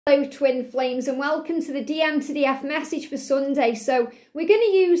Hello twin flames, and welcome to the DM to DF message for Sunday. So we're going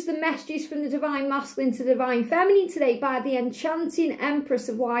to use the messages from the Divine Masculine to Divine Feminine today by the Enchanting Empress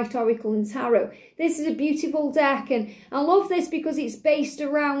of Light Oracle and Tarot. This is a beautiful deck, and I love this because it's based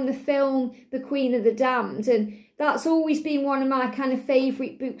around the film The Queen of the Damned, and that's always been one of my kind of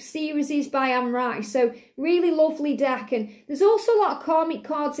favourite book series by Empress. So really lovely deck, and there's also a lot of karmic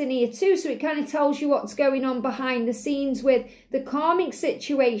cards in here too, so it kind of tells you what's going on behind the scenes with the karmic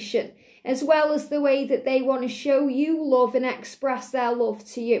situation, as well as the way that they want to show you love and express their love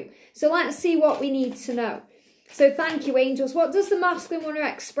to you. So let's see what we need to know. So thank you, angels. What does the masculine want to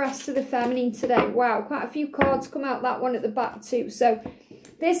express to the feminine today? Wow, quite a few cards come out, that one at the back too. So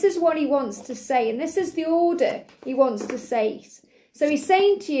this is what he wants to say, and this is the order he wants to say it. So he's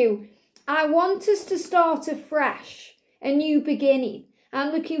saying to you, I want us to start afresh, a new beginning.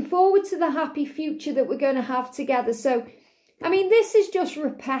 I'm looking forward to the happy future that we're going to have together. So, I mean, this is just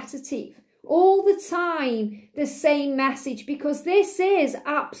repetitive. All the time, the same message, because this is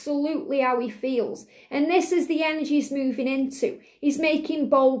absolutely how he feels. And this is the energy he's moving into. He's making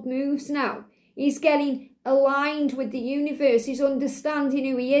bold moves now. He's getting aligned with the universe. He's understanding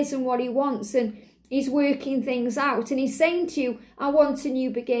who he is and what he wants, and he's working things out. And he's saying to you, I want a new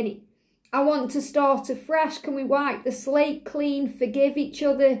beginning. I want to start afresh. Can we wipe the slate clean, forgive each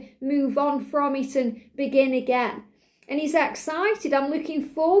other, move on from it and begin again? And he's excited. I'm looking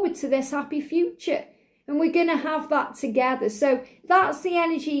forward to this happy future, and we're going to have that together. So that's the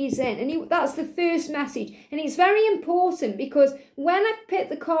energy he's in, and that's the first message. And it's very important because when I pick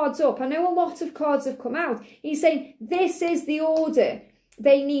the cards up, I know a lot of cards have come out. He's saying this is the order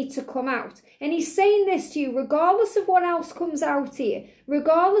they need to come out. And he's saying this to you regardless of what else comes out here,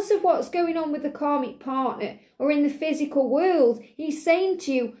 regardless of what's going on with the karmic partner or in the physical world. He's saying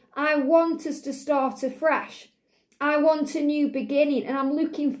to you, I want us to start afresh. I want a new beginning, and I'm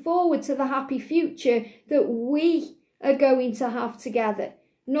looking forward to the happy future that we are going to have together.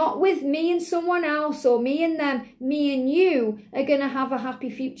 Not with me and someone else or me and them. Me and you are going to have a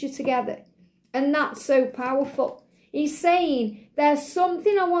happy future together. And that's so powerful. He's saying, there's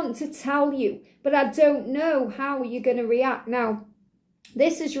something I want to tell you, but I don't know how you're going to react. Now,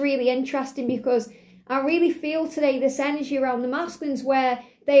 this is really interesting because I really feel today this energy around the masculines where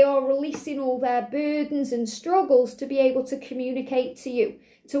they are releasing all their burdens and struggles to be able to communicate to you,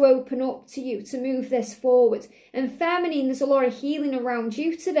 to open up to you, to move this forward. And feminine, there's a lot of healing around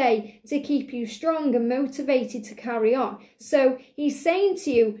you today to keep you strong and motivated to carry on. So he's saying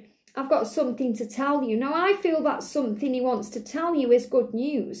to you, I've got something to tell you. Now, I feel that something he wants to tell you is good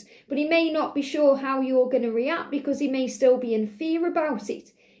news, but he may not be sure how you're going to react because he may still be in fear about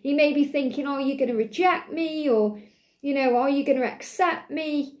it. He may be thinking, oh, you're going to reject me, or, you know, are you going to accept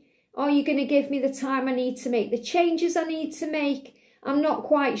me? Are you going to give me the time I need to make the changes I need to make? I'm not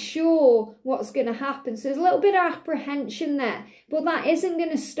quite sure what's going to happen. So there's a little bit of apprehension there, but that isn't going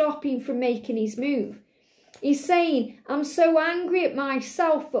to stop him from making his move. He's saying, I'm so angry at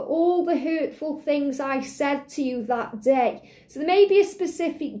myself for all the hurtful things I said to you that day. So there may be a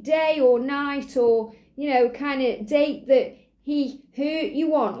specific day or night or, you know, kind of date that he hurt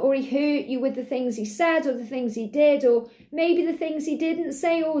you on, or he hurt you with the things he said or the things he did, or maybe the things he didn't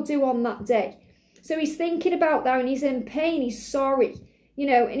say or do on that day. So he's thinking about that and he's in pain, he's sorry, you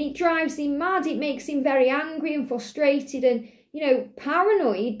know, and it drives him mad. It makes him very angry and frustrated and, you know,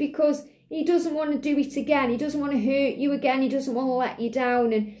 paranoid because he doesn't want to do it again. He doesn't want to hurt you again. He doesn't want to let you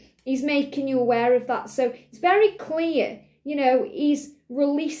down, and he's making you aware of that. So it's very clear, you know, he's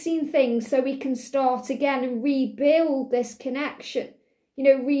releasing things so he can start again and rebuild this connection, you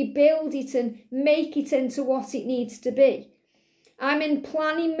know, rebuild it and make it into what it needs to be. I'm in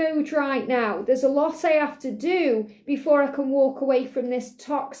planning mode right now. There's a lot I have to do before I can walk away from this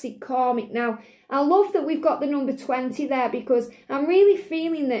toxic karmic. Now, I love that we've got the number 20 there because I'm really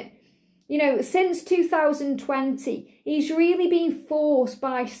feeling that, you know, since 2020, he's really been forced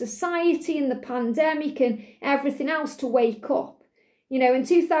by society and the pandemic and everything else to wake up. You know, in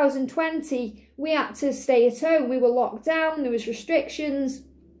 2020, we had to stay at home. We were locked down. There was restrictions.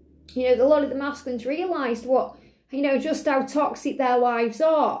 You know, a lot of the masculines realised what, you know, just how toxic their lives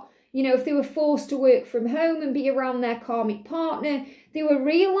are. You know, if they were forced to work from home and be around their karmic partner, they were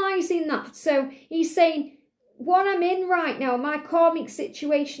realising that. So he's saying, what I'm in right now, my karmic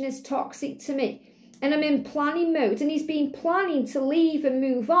situation is toxic to me. And I'm in planning mode, and he's been planning to leave and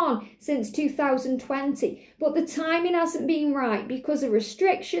move on since 2020. But the timing hasn't been right because of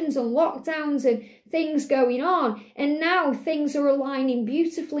restrictions and lockdowns and things going on. And now things are aligning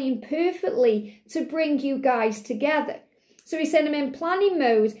beautifully and perfectly to bring you guys together. So he's saying I'm in planning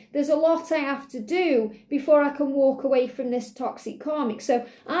mode. There's a lot I have to do before I can walk away from this toxic karmic. So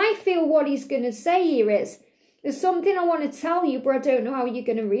I feel what he's going to say here is, there's something I want to tell you, but I don't know how you're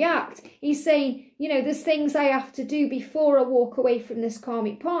going to react. He's saying, you know, there's things I have to do before I walk away from this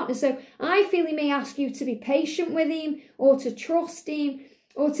karmic partner. So I feel he may ask you to be patient with him, or to trust him,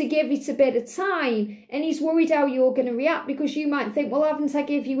 or to give it a bit of time. And he's worried how you're going to react, because you might think, well, haven't I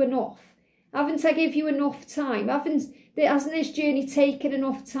give you enough? Haven't I give you enough time? Hasn't this journey taken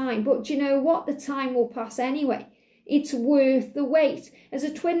enough time? But do you know what? The time will pass anyway. It's worth the wait. As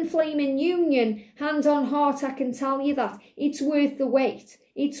a twin flame in union, hand on heart, I can tell you that. It's worth the wait.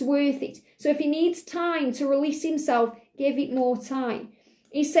 It's worth it. So if he needs time to release himself, give it more time.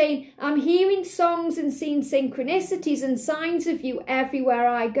 He's saying, I'm hearing songs and seeing synchronicities and signs of you everywhere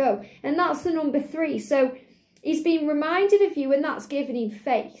I go. And that's the number 3. So he's been reminded of you, and that's given him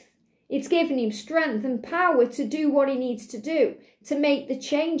faith. It's given him strength and power to do what he needs to do, to make the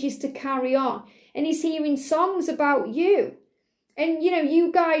changes, to carry on. And he's hearing songs about you. And, you know, you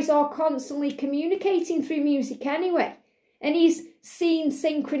guys are constantly communicating through music anyway. And he's seeing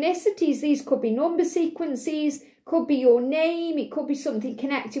synchronicities. These could be number sequences, could be your name, it could be something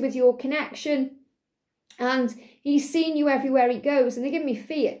connected with your connection. And he's seeing you everywhere he goes, and they give me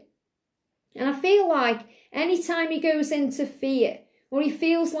fear. And I feel like anytime he goes into fear, or he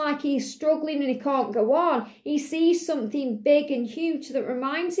feels like he's struggling and he can't go on, he sees something big and huge that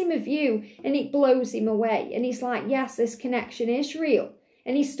reminds him of you, and it blows him away. And he's like, yes, this connection is real.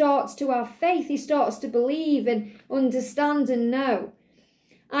 And he starts to have faith. He starts to believe and understand and know.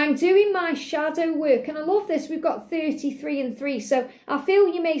 I'm doing my shadow work. And I love this. We've got 33 and 3. So I feel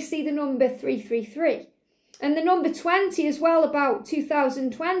you may see the number 333. And the number 20 as well, about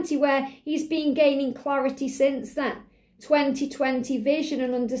 2020, where he's been gaining clarity since then. 2020 vision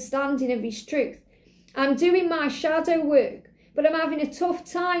and understanding of his truth. I'm doing my shadow work, but I'm having a tough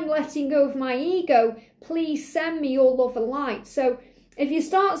time letting go of my ego. Please send me your love and light. So if you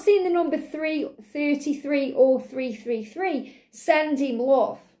start seeing the number 333 or 333, send him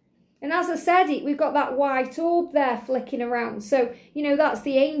love. And as I said it, we've got that white orb there flicking around. So, you know, that's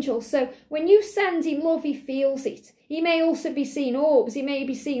the angel. So when you send him love, he feels it. He may also be seeing orbs. He may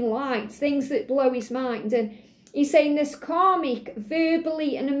be seeing lights, things that blow his mind. And he's saying this karmic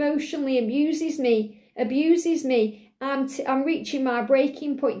verbally and emotionally abuses me. I'm reaching my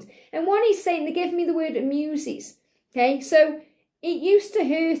breaking point. And what he's saying, they give me the word amuses. Okay, so it used to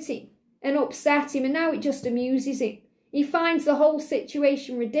hurt him and upset him, and now it just amuses him. He finds the whole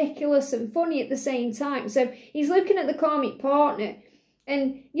situation ridiculous and funny at the same time. So he's looking at the karmic partner,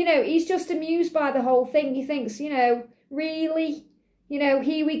 and, you know, he's just amused by the whole thing. He thinks, you know, really? You know,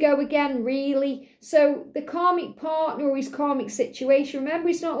 here we go again, really? So the karmic partner or his karmic situation, remember,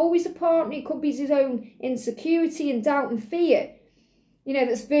 it's not always a partner. It could be his own insecurity and doubt and fear, you know,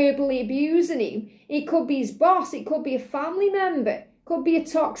 that's verbally abusing him. It could be his boss. It could be a family member. It could be a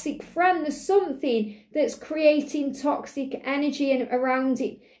toxic friend. There's something that's creating toxic energy around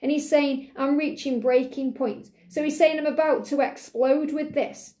him. And he's saying, I'm reaching breaking point. So he's saying, I'm about to explode with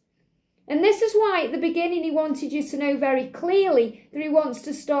this. And this is why at the beginning he wanted you to know very clearly that he wants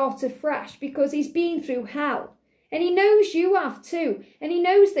to start afresh, because he's been through hell. And he knows you have too. And he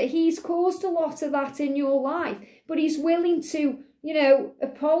knows that he's caused a lot of that in your life. But he's willing to, you know,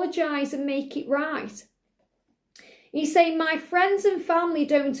 apologise and make it right. He's saying, my friends and family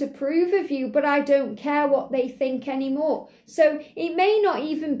don't approve of you, but I don't care what they think anymore. So it may not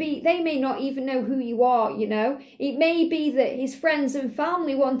even be, they may not even know who you are, you know. It may be that his friends and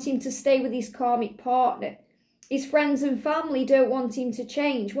family want him to stay with his karmic partner. His friends and family don't want him to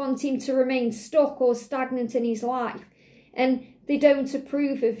change, want him to remain stuck or stagnant in his life. And they don't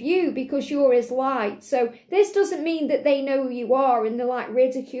approve of you because you're his light. So this doesn't mean that they know who you are and they're like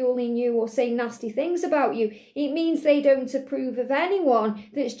ridiculing you or saying nasty things about you. It means they don't approve of anyone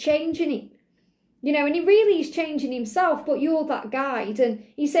that's changing him. You know, and he really is changing himself, but you're that guide. And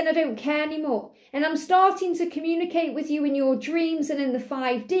he said, I don't care anymore. And I'm starting to communicate with you in your dreams and in the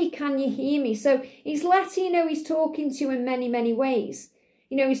 5D. Can you hear me? So he's letting you know he's talking to you in many, many ways.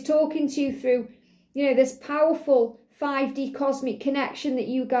 You know, he's talking to you through, you know, this powerful 5D cosmic connection that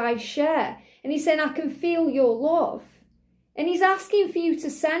you guys share. And he's saying, I can feel your love. And he's asking for you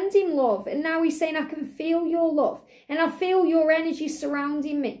to send him love. And now he's saying, I can feel your love. And I feel your energy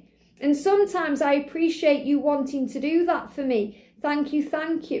surrounding me. And sometimes I appreciate you wanting to do that for me. Thank you,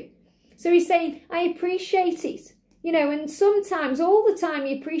 thank you. So he's saying, I appreciate it. You know, and sometimes, all the time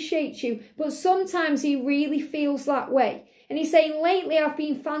he appreciates you, but sometimes he really feels that way. And he's saying, lately I've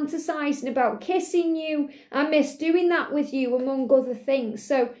been fantasizing about kissing you. I miss doing that with you, among other things.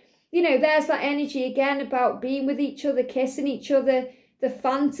 So you know, there's that energy again about being with each other, kissing each other, the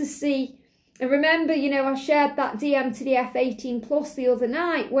fantasy. And remember, you know, I shared that DM to the F18+ the other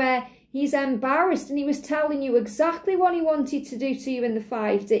night where he's embarrassed and he was telling you exactly what he wanted to do to you in the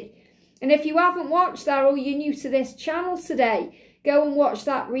 5D. And if you haven't watched that or you're new to this channel today, go and watch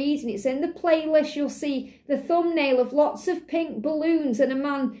that reading. It's in the playlist. You'll see the thumbnail of lots of pink balloons and a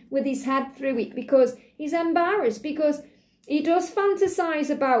man with his head through it because he's embarrassed, because he does fantasize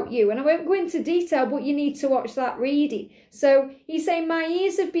about you. And I won't go into detail, but you need to watch that reading. So he's saying, my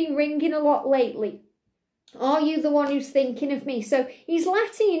ears have been ringing a lot lately. Are you the one who's thinking of me? So he's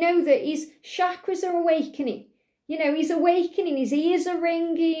letting you know that his chakras are awakening. You know, he's awakening. His ears are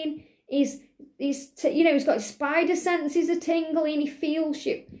ringing. He's got his spider senses are tingling. He feels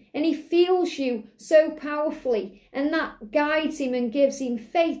you. And he feels you so powerfully. And that guides him and gives him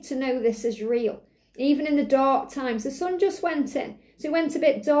faith to know this is real. Even in the dark times, the sun just went in. So it went a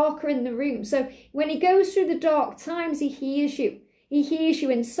bit darker in the room. So when he goes through the dark times, he hears you. He hears you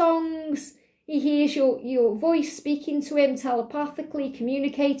in songs. He hears your voice speaking to him telepathically,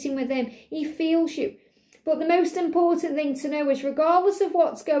 communicating with him. He feels you. But the most important thing to know is regardless of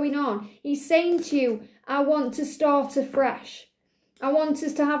what's going on, he's saying to you, I want to start afresh. I want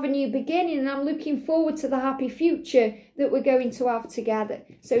us to have a new beginning, and I'm looking forward to the happy future that we're going to have together.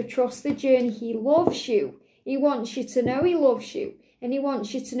 So trust the journey. He loves you. He wants you to know he loves you, and he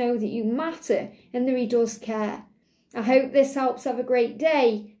wants you to know that you matter and that he does care. I hope this helps. Have a great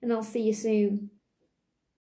day, and I'll see you soon.